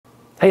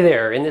Hey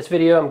there, in this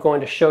video I'm going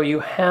to show you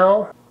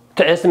how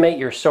to estimate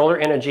your solar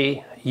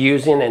energy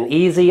using an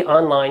easy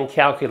online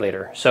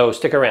calculator, so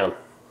stick around.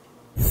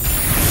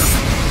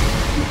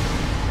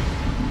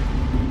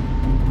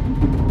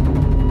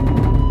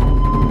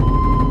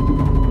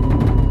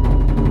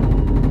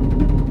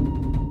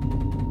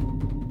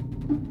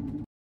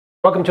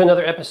 Welcome to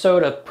another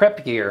episode of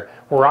Prep Gear,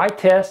 where I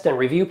test and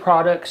review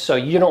products so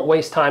you don't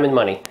waste time and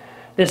money.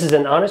 This is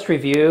an honest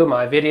review.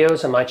 My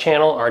videos and my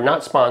channel are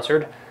not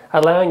sponsored,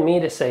 allowing me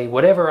to say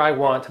whatever I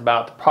want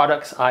about the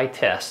products I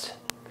test.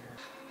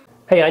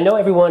 Hey, I know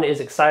everyone is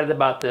excited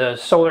about the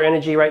solar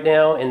energy right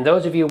now, and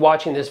those of you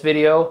watching this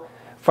video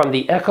from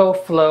the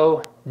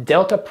EcoFlow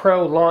Delta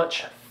Pro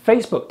launch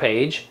Facebook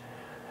page,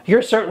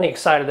 you're certainly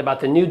excited about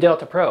the new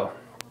Delta Pro.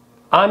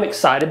 I'm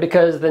excited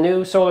because the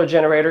new solar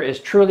generator is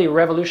truly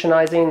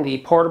revolutionizing the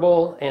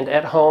portable and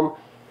at-home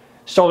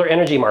solar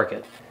energy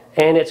market,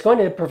 and it's going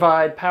to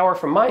provide power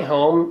from my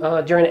home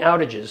during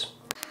outages.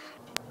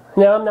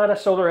 Now, I'm not a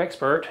solar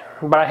expert,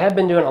 but I have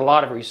been doing a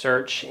lot of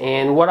research,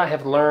 and what I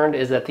have learned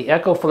is that the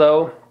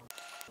EcoFlow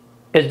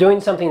is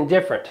doing something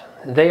different.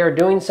 They are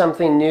doing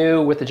something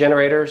new with the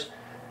generators.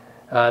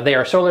 They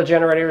are solar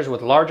generators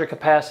with larger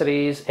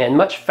capacities and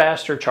much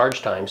faster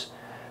charge times.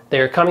 They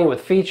are coming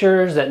with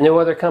features that no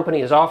other company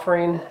is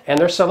offering, and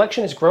their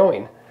selection is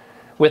growing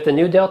with the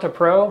new Delta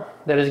Pro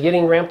that is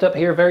getting ramped up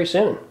here very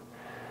soon.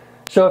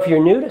 So if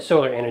you're new to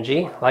solar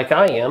energy, like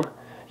I am,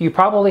 you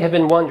probably have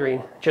been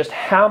wondering just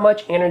how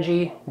much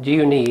energy do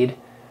you need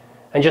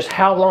and just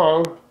how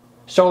long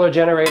solar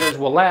generators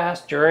will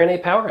last during a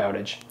power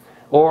outage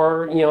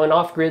or an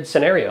off-grid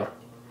scenario.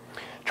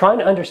 Trying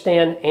to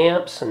understand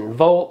amps and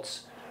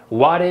volts,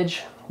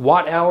 wattage,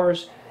 watt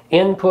hours,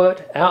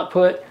 input,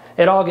 output,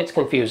 it all gets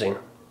confusing.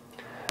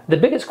 The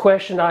biggest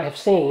question I have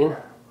seen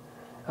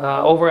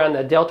over on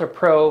the Delta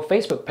Pro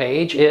Facebook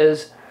page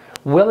is,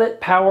 will it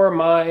power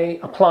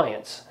my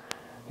appliance?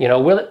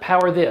 Will it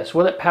power this?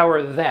 Will it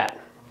power that?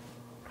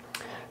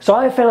 So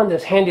I found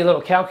this handy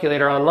little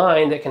calculator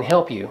online that can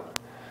help you.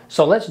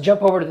 So let's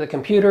jump over to the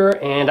computer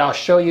and I'll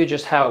show you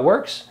just how it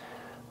works.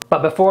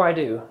 But before I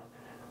do,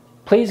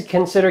 please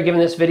consider giving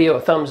this video a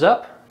thumbs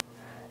up.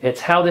 It's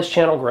how this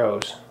channel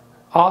grows.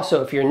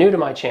 Also, if you're new to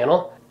my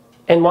channel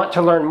and want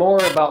to learn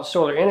more about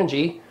solar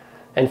energy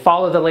and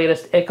follow the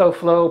latest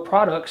EcoFlow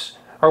products,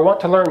 or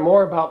want to learn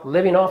more about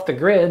living off the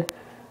grid,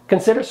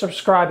 consider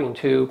subscribing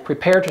to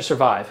Prepare to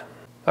Survive.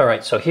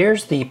 Alright, so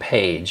here's the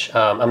page.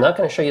 I'm not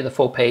going to show you the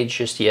full page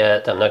just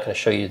yet. I'm not going to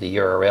show you the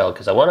URL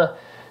because I want to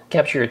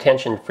capture your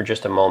attention for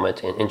just a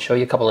moment and show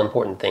you a couple of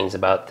important things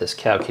about this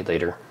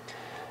calculator.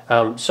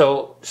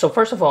 So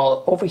first of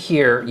all, over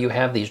here you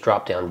have these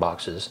drop-down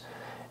boxes,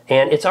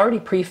 and it's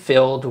already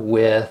pre-filled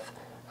with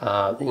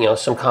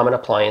some common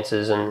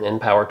appliances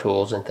and power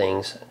tools and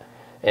things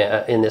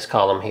in this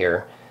column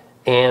here.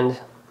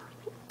 And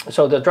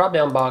so the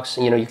drop-down box,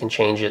 you can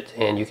change it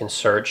and you can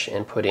search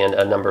and put in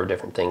a number of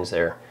different things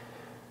there.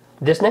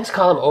 This next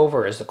column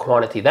over is the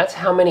quantity. That's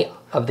how many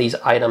of these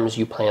items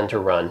you plan to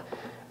run.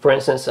 For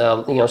instance,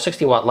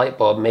 60-watt light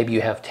bulb, maybe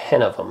you have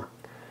 10 of them.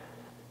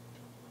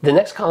 The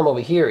next column over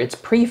here, it's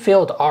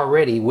pre-filled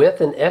already with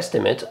an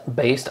estimate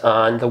based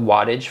on the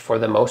wattage for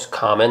the most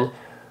common,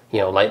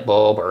 light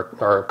bulb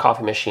or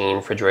coffee machine,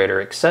 refrigerator,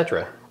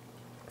 etc.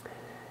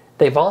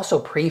 They've also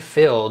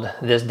pre-filled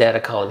this data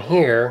column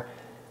here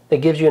that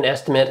gives you an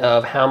estimate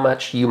of how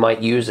much you might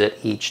use it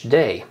each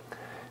day.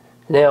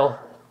 Now,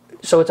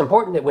 so it's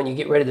important that when you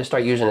get ready to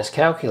start using this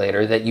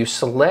calculator that you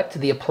select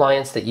the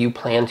appliance that you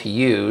plan to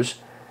use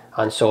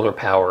on solar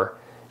power,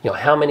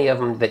 how many of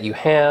them that you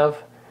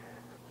have.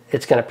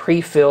 It's going to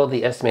pre-fill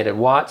the estimated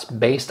watts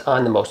based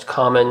on the most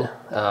common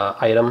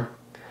item,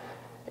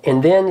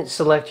 and then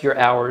select your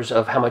hours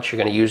of how much you're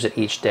going to use it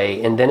each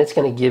day, and then it's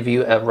going to give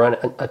you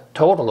a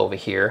total over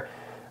here,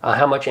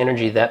 how much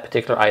energy that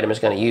particular item is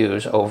going to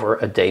use over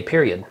a day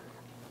period.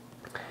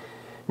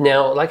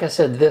 Now, like I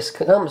said,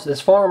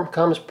 this form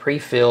comes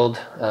pre-filled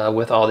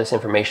with all this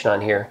information on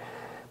here,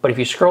 but if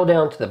you scroll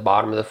down to the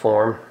bottom of the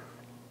form,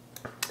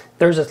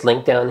 there's this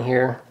link down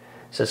here.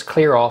 It says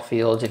clear all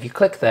fields. If you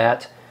click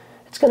that,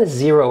 it's going to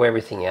zero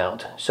everything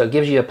out, so it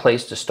gives you a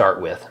place to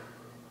start with.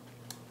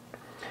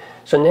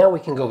 So now we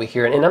can go over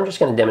here, and I'm just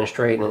going to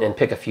demonstrate and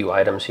pick a few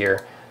items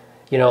here.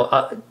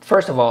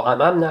 First of all,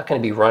 I'm not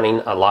going to be running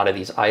a lot of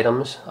these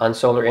items on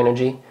solar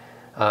energy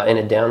in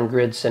a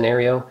down-grid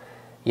scenario.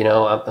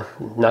 I'm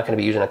not going to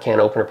be using a can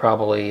opener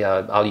probably.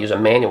 I'll use a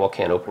manual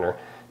can opener.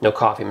 No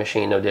coffee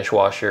machine, no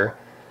dishwasher.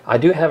 I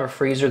do have a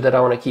freezer that I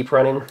want to keep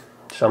running,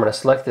 so I'm going to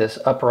select this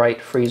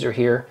upright freezer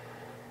here,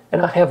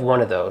 and I have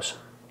one of those.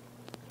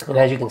 And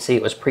as you can see,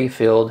 it was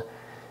pre-filled,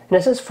 and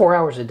it says 4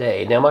 hours a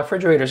day. Now, my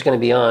refrigerator is going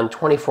to be on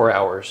 24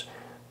 hours,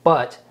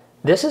 but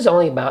this is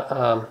only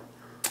about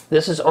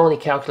this is only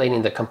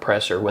calculating the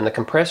compressor. When the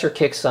compressor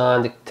kicks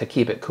on to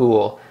keep it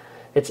cool,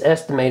 it's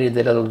estimated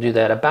that it'll do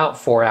that about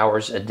 4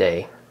 hours a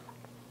day.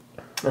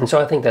 And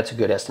so I think that's a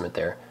good estimate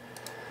there.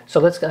 So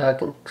let's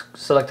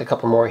select a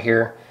couple more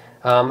here.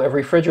 A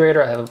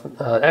refrigerator, I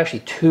have actually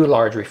 2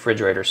 large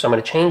refrigerators. So I'm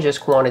going to change this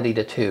quantity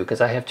to 2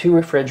 because I have 2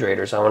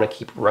 refrigerators I want to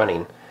keep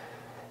running.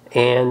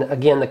 And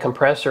again, the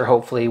compressor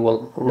hopefully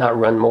will not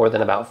run more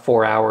than about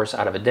 4 hours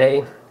out of a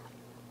day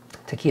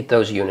to keep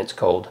those units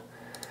cold.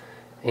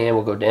 And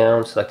we'll go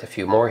down, select a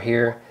few more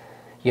here.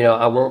 You know,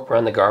 I won't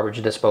run the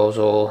garbage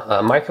disposal.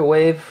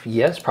 Microwave,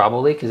 yes,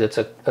 probably, because it's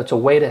a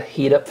way to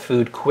heat up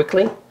food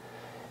quickly.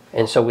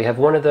 And so we have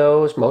one of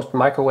those. Most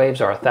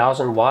microwaves are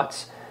 1,000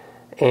 watts.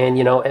 And,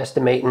 you know,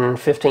 estimating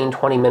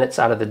 15-20 minutes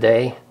out of the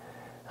day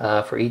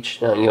for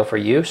each, you know, for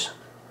use.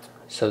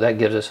 So that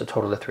gives us a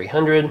total of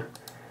 300.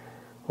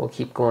 We'll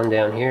keep going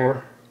down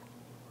here.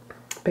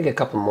 Pick a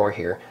couple more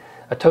here.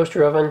 A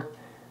toaster oven,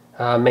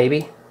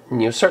 maybe. You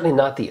know, certainly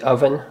not the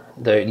oven,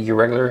 your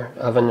regular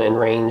oven and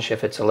range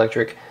if it's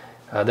electric.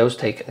 Those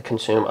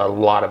consume a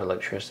lot of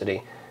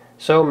electricity.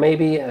 So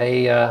maybe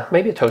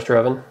a toaster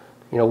oven.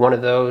 You know, one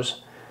of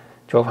those,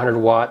 1,200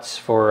 watts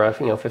for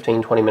you know,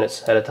 15-20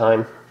 minutes at a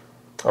time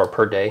or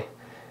per day.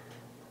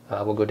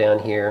 We'll go down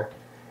here.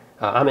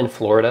 I'm in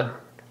Florida,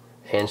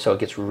 and so it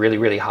gets really,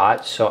 really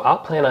hot. So I'll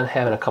plan on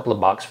having a couple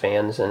of box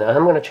fans, and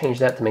I'm going to change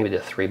that to maybe the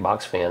 3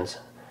 box fans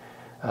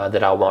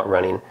that I'll want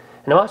running.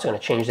 And I'm also going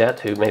to change that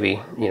to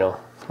maybe, you know,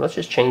 let's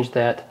just change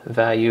that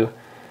value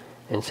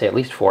and say at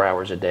least 4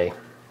 hours a day,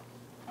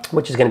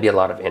 which is going to be a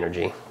lot of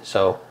energy.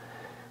 So,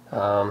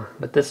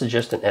 but this is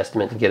just an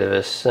estimate to give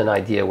us an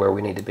idea where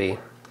we need to be.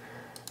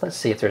 Let's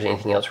see if there's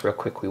anything else real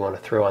quick we want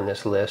to throw on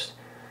this list.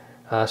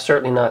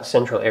 Certainly not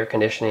central air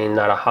conditioning,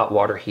 not a hot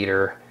water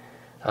heater.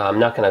 I'm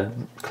not going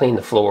to clean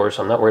the floors,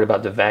 so I'm not worried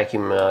about the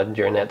vacuum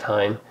during that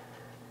time.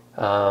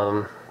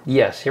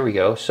 Yes, here we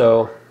go.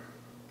 So,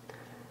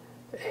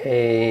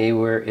 hey,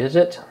 where is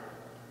it?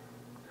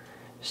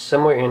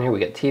 Somewhere in here we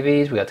got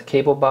TVs, we got the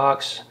cable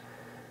box,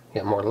 we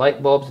got more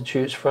light bulbs to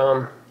choose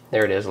from.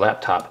 There it is,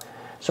 laptop.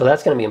 So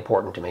that's going to be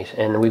important to me,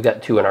 and we've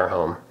got 2 in our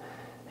home.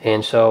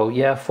 And so,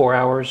 yeah, 4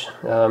 hours.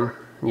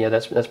 Yeah,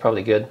 that's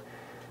probably good.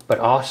 But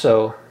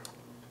also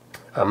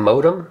a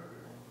modem,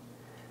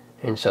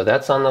 and so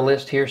that's on the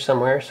list here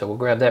somewhere. So we'll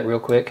grab that real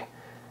quick.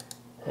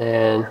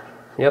 And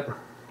yep,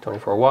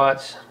 24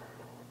 watts.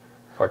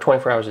 Or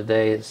 24 hours a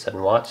day is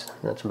 7 watts.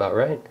 That's about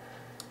right.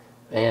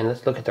 And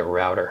let's look at the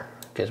router,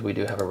 because we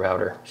do have a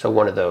router. So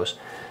one of those.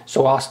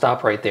 So I'll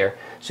stop right there.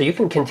 So you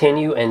can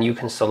continue and you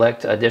can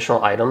select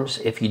additional items.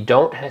 If you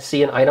don't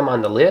see an item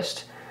on the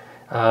list,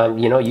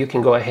 you know, you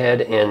can go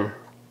ahead and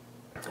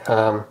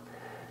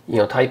you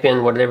know, type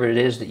in whatever it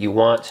is that you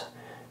want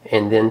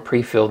and then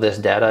pre-fill this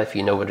data if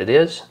you know what it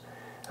is.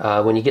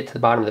 When you get to the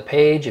bottom of the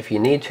page, if you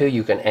need to,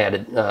 you can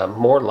add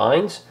more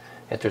lines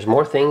if there's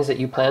more things that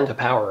you plan to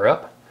power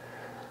up.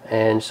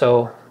 And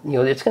so, you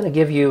know, it's going to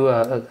give you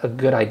a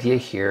good idea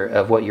here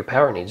of what your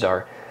power needs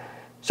are.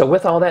 So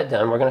with all that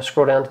done, we're going to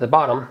scroll down to the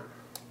bottom,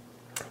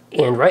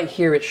 and right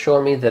here it's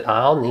showing me that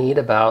I'll need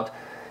about,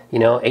 you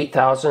know,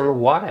 8,000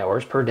 watt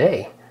hours per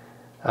day,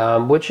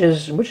 which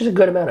is a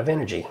good amount of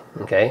energy.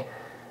 Okay,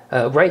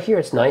 right here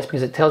it's nice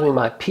because it tells me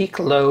my peak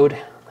load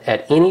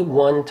at any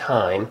one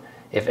time.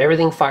 If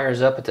everything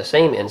fires up at the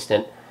same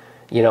instant,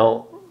 you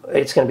know,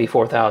 it's going to be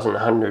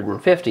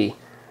 4,150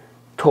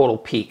 total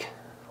peak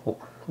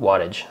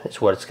wattage.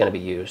 It's what it's going to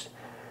be used.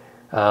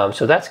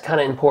 So that's kind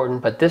of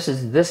important, but this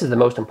is the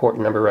most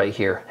important number right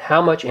here.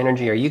 How much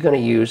energy are you going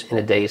to use in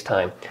a day's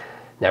time?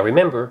 Now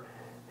remember,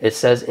 it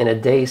says in a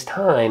day's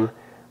time,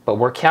 but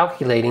we're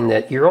calculating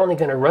that you're only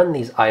going to run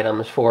these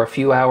items for a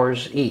few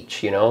hours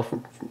each. You know,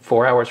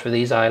 4 hours for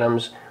these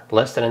items,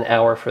 less than an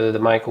hour for the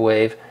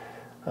microwave,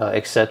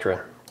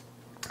 etc.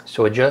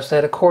 So adjust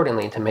that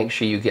accordingly to make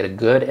sure you get a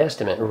good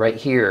estimate right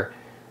here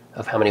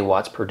of how many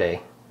watts per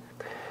day.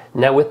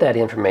 Now with that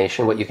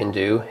information, what you can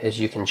do is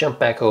you can jump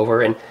back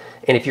over, and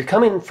if you're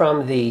coming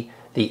from the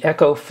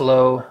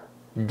EcoFlow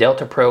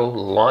Delta Pro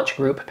launch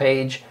group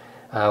page,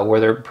 where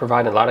they're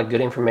providing a lot of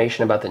good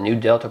information about the new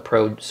Delta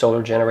Pro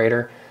solar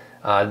generator,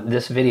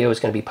 this video is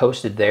going to be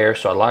posted there,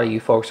 so a lot of you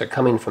folks are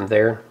coming from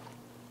there.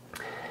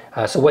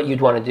 So what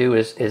you'd want to do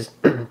is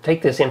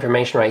take this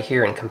information right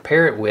here and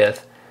compare it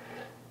with,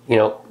 you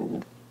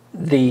know,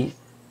 the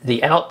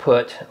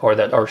output, or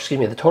excuse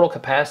me, the total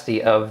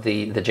capacity of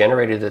the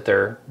generator that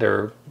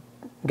they're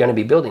going to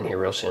be building here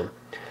real soon.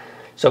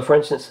 So for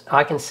instance,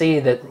 I can see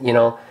that, you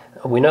know,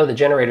 we know the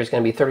generator is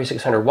going to be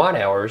 3,600 watt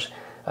hours,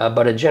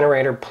 but a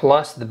generator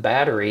plus the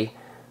battery,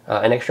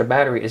 an extra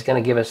battery, is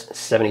going to give us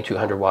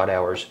 7,200 watt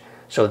hours.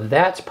 So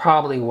that's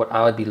probably what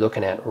I would be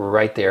looking at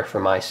right there for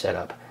my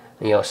setup.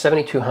 You know,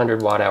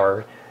 7,200 watt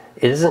hour.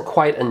 It isn't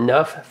quite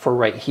enough for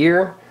right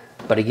here,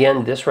 but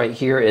again, this right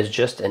here is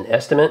just an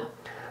estimate.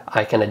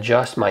 I can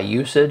adjust my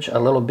usage a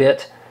little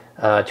bit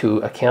to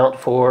account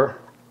for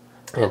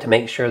and to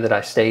make sure that I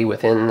stay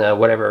within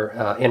whatever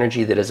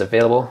energy that is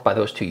available by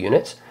those 2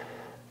 units.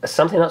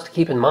 Something else to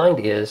keep in mind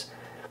is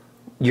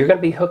you're going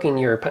to be hooking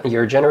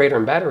your generator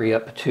and battery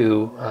up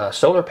to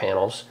solar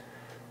panels,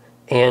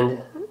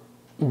 and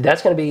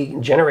that's going to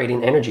be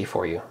generating energy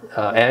for you.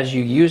 As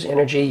you use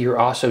energy, you're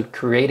also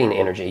creating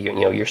energy. You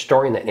know, you're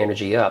storing that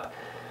energy up.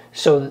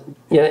 So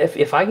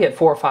if I get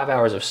 4 or 5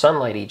 hours of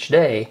sunlight each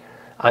day,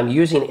 I'm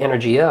using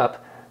energy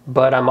up,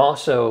 but I'm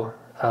also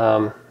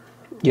I'm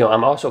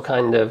also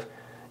kind of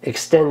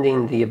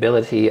extending the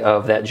ability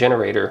of that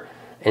generator,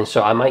 and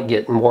so I might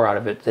get more out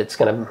of it that's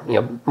going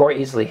to more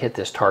easily hit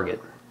this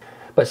target.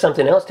 But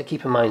something else to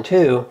keep in mind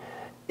too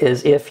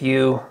is if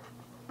you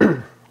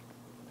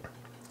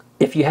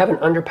if you have an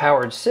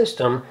underpowered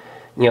system,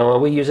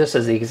 we use this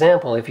as the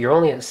example. If you're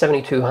only at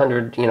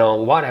 7,200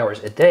 watt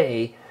hours a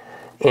day,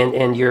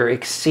 and you're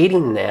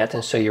exceeding that,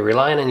 and so you're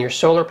relying on your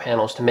solar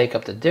panels to make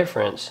up the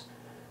difference,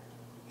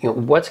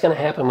 what's going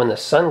to happen when the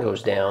sun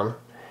goes down,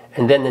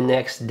 and then the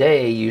next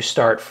day you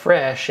start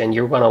fresh, and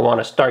you're going to want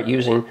to start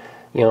using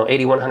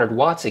 8,100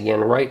 watts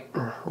again right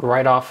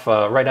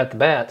at the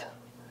bat.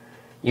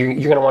 You're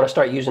going to want to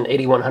start using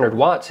 8,100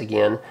 watts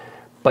again,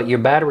 but your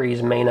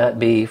batteries may not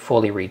be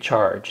fully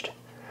recharged.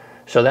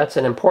 So that's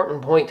an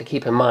important point to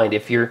keep in mind.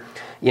 If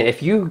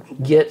you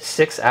get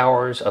 6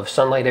 hours of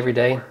sunlight every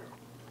day,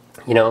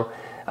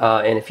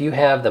 and if you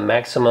have the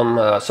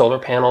maximum solar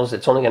panels,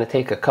 it's only going to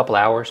take a couple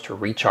hours to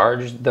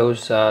recharge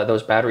those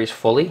batteries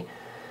fully.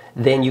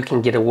 Then you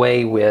can get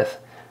away with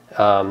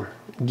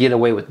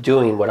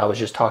doing what I was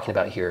just talking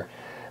about here.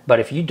 But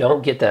if you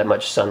don't get that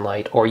much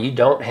sunlight, or you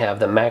don't have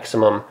the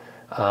maximum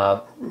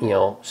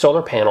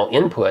solar panel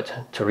input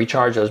to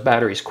recharge those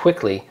batteries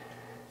quickly,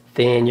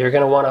 then you're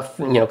going to want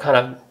to kind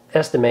of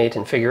estimate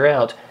and figure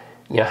out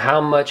how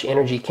much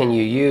energy can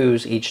you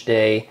use each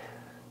day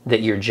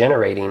that you're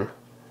generating,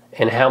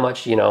 and how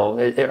much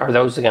are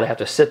those going to have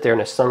to sit there in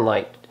the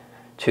sunlight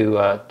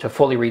to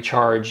fully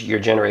recharge your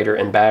generator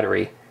and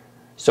battery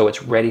so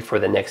it's ready for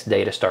the next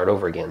day to start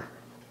over again.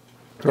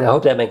 And I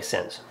hope that makes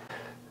sense.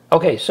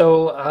 Okay,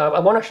 so I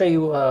want to show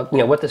you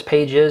what this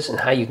page is and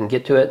how you can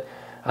get to it.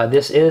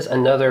 This is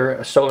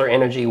another solar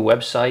energy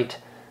website.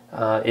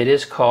 It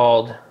is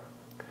called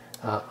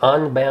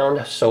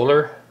Unbound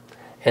Solar,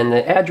 and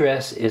the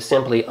address is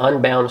simply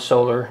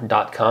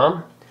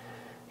unboundsolar.com.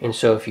 And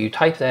so if you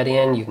type that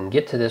in, you can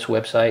get to this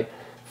website.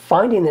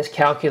 Finding this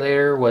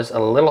calculator was a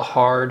little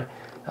hard,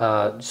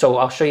 so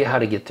I'll show you how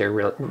to get there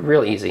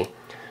real easy.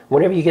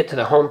 Whenever you get to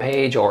the home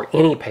page, or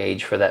any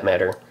page for that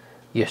matter,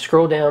 you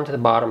scroll down to the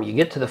bottom, you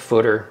get to the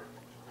footer,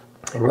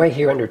 and right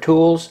here under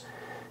Tools,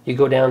 you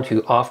go down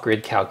to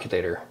Off-Grid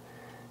Calculator.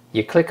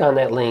 You click on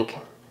that link,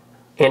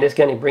 and it's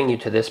going to bring you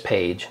to this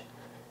page.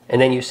 And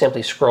then you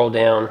simply scroll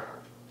down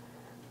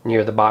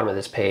near the bottom of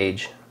this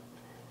page,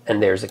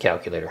 and there's the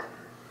calculator.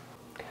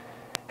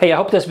 Hey, I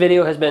hope this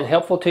video has been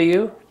helpful to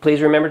you.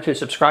 Please remember to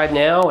subscribe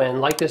now and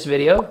like this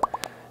video,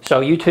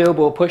 so YouTube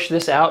will push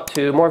this out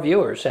to more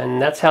viewers,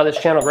 and that's how this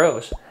channel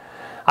grows.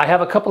 I have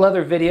a couple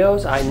other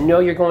videos I know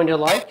you're going to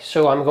like,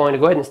 so I'm going to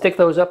go ahead and stick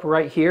those up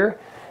right here.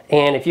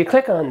 And if you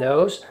click on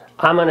those,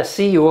 I'm going to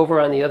see you over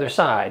on the other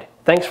side.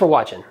 Thanks for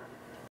watching.